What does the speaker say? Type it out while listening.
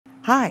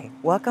Hi,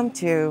 welcome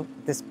to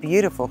this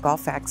beautiful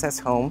golf access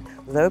home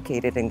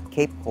located in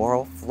Cape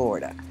Coral,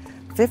 Florida,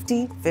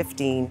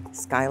 5015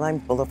 Skyline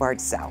Boulevard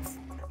South.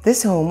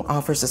 This home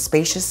offers a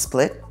spacious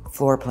split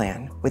floor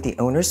plan with the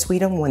owner's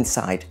suite on one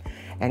side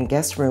and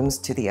guest rooms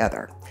to the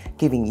other,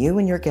 giving you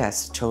and your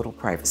guests total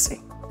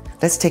privacy.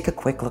 Let's take a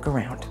quick look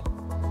around.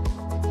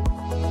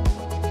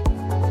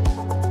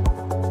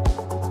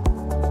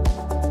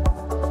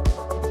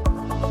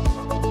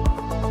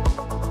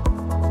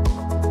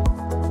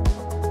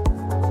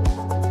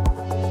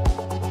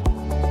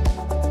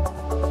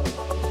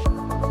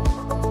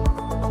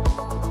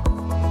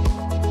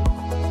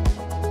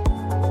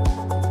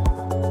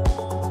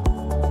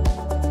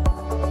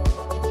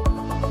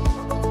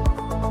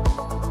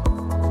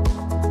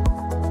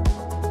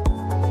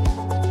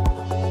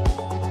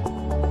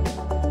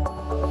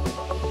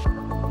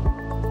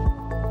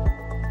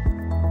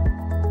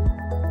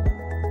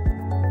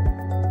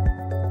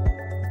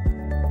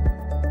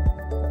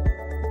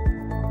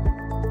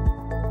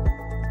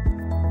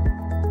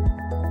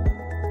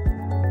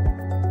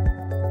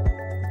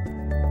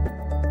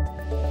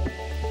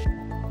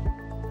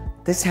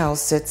 This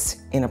house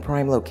sits in a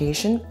prime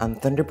location on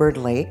Thunderbird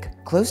Lake,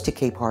 close to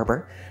Cape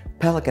Harbor,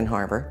 Pelican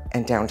Harbor,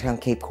 and downtown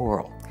Cape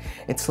Coral.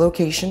 Its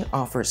location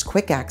offers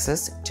quick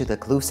access to the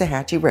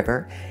Caloosahatchee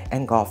River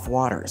and Gulf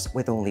waters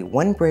with only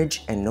one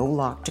bridge and no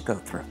lock to go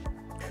through.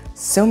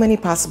 So many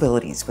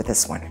possibilities with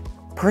this one.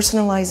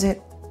 Personalize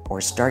it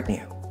or start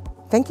new.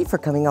 Thank you for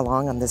coming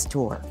along on this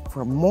tour.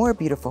 For more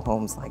beautiful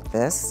homes like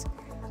this,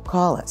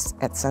 call us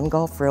at Sun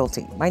Gulf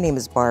Realty. My name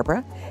is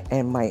Barbara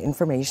and my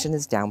information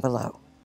is down below.